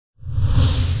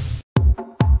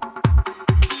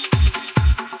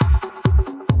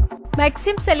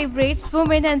Maxim celebrates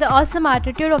women and the awesome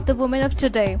attitude of the women of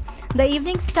today. The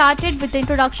evening started with the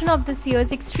introduction of this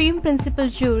year's Extreme Principal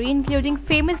Jury, including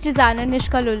famous designer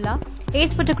Nishka Lulla,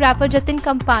 ace photographer Jatin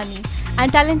Kampani,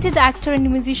 and talented actor and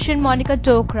musician Monica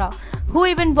Dogra, who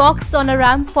even walks on a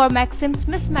ramp for Maxim's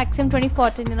Miss Maxim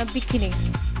 2014 in a bikini.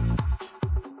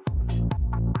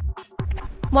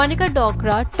 Monica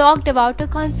Dogra talked about her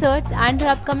concerts and her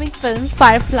upcoming film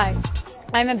Fireflies.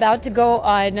 I'm about to go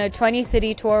on a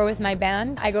 20-city tour with my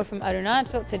band. I go from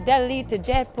Arunachal to Delhi to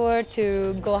Jaipur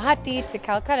to Guwahati to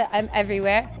Calcutta. I'm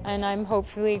everywhere, and I'm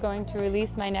hopefully going to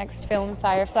release my next film,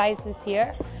 Fireflies, this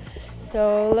year.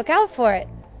 So look out for it.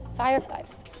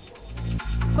 Fireflies.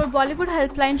 For Bollywood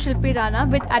Helpline Shilpi Rana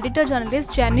with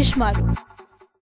editor-journalist Janish Maru.